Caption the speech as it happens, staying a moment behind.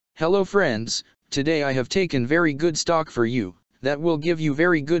Hello friends, today I have taken very good stock for you, that will give you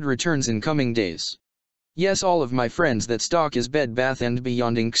very good returns in coming days. Yes, all of my friends, that stock is Bed Bath &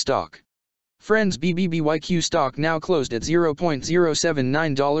 Beyond Inc. stock. Friends, BBBYQ stock now closed at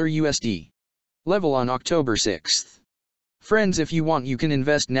 $0.079 USD. Level on October 6th. Friends, if you want you can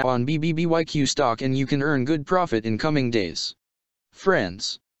invest now on BBBYQ stock and you can earn good profit in coming days.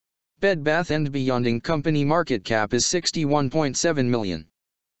 Friends. Bed Bath & Beyond Inc. company market cap is 61.7 million.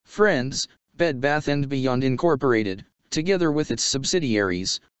 Friends, Bed Bath & Beyond Incorporated, together with its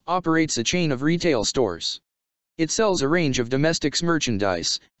subsidiaries, operates a chain of retail stores. It sells a range of domestics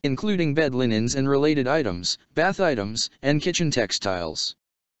merchandise, including bed linens and related items, bath items, and kitchen textiles.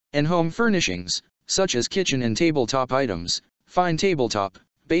 And home furnishings, such as kitchen and tabletop items, fine tabletop,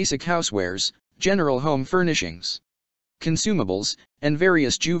 basic housewares, general home furnishings, consumables, and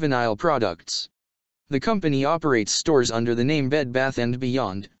various juvenile products. The company operates stores under the name Bed Bath &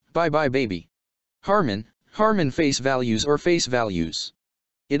 Beyond, Bye Bye Baby, Harmon Face Values or Face Values.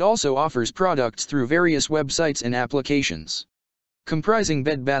 It also offers products through various websites and applications, comprising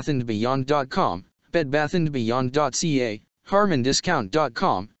bedbathandbeyond.com, bedbathandbeyond.ca,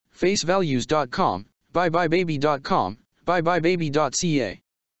 harmondiscount.com, facevalues.com, buyebuybaby.com, buyebuybaby.ca,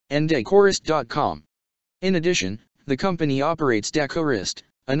 and decorist.com. In addition, the company operates Decorist,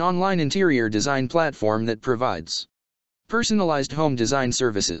 an online interior design platform that provides personalized home design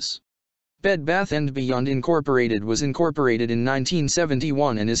services. Bed Bath & Beyond Incorporated was incorporated in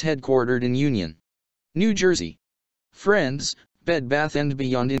 1971 and is headquartered in Union, New Jersey. Friends, Bed Bath &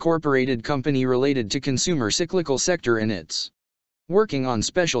 Beyond Incorporated company related to consumer cyclical sector and its working on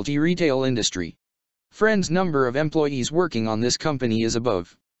specialty retail industry. Friends, number of employees working on this company is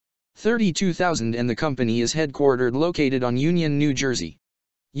above 32,000 and the company is headquartered located on Union, New Jersey,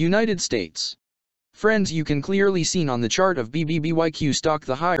 United States. Friends, you can clearly seen on the chart of BBBYQ stock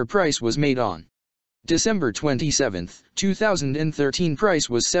the higher price was made on December 27, 2013. Price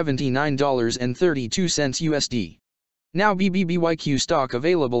was $79.32 USD. Now BBBYQ stock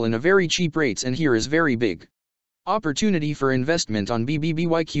available in a very cheap rates, and here is very big opportunity for investment on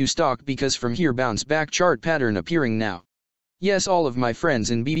BBBYQ stock because from here bounce back chart pattern appearing now. Yes, all of my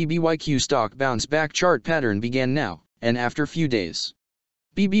friends, in BBBYQ stock bounce back chart pattern began now, and after few days,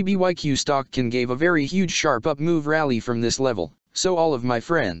 BBBYQ stock can give a very huge sharp up move rally from this level. So all of my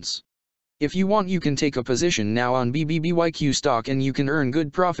friends, if you want you can take a position now on BBBYQ stock and you can earn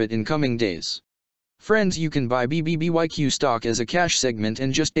good profit in coming days. Friends, you can buy BBBYQ stock as a cash segment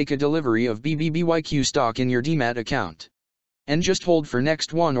and just take a delivery of BBBYQ stock in your demat account. And just hold for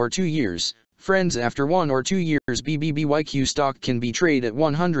next 1 or 2 years. Friends, after 1 or 2 years BBBYQ stock can be traded at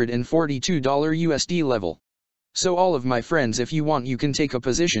 $142 USD level. So all of my friends, if you want you can take a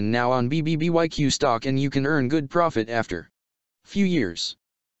position now on BBBYQ stock and you can earn good profit after few years.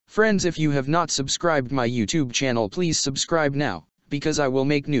 Friends, if you have not subscribed my YouTube channel, please subscribe now, because I will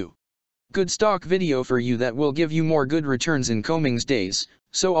make new good stock video for you that will give you more good returns in coming days.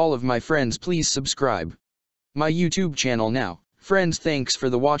 So all of my friends, please subscribe my YouTube channel now. Friends, thanks for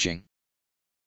the watching.